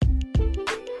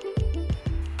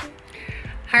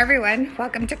Hi everyone,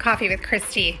 welcome to Coffee with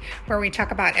Christy, where we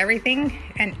talk about everything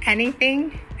and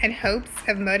anything in hopes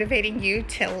of motivating you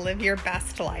to live your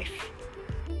best life.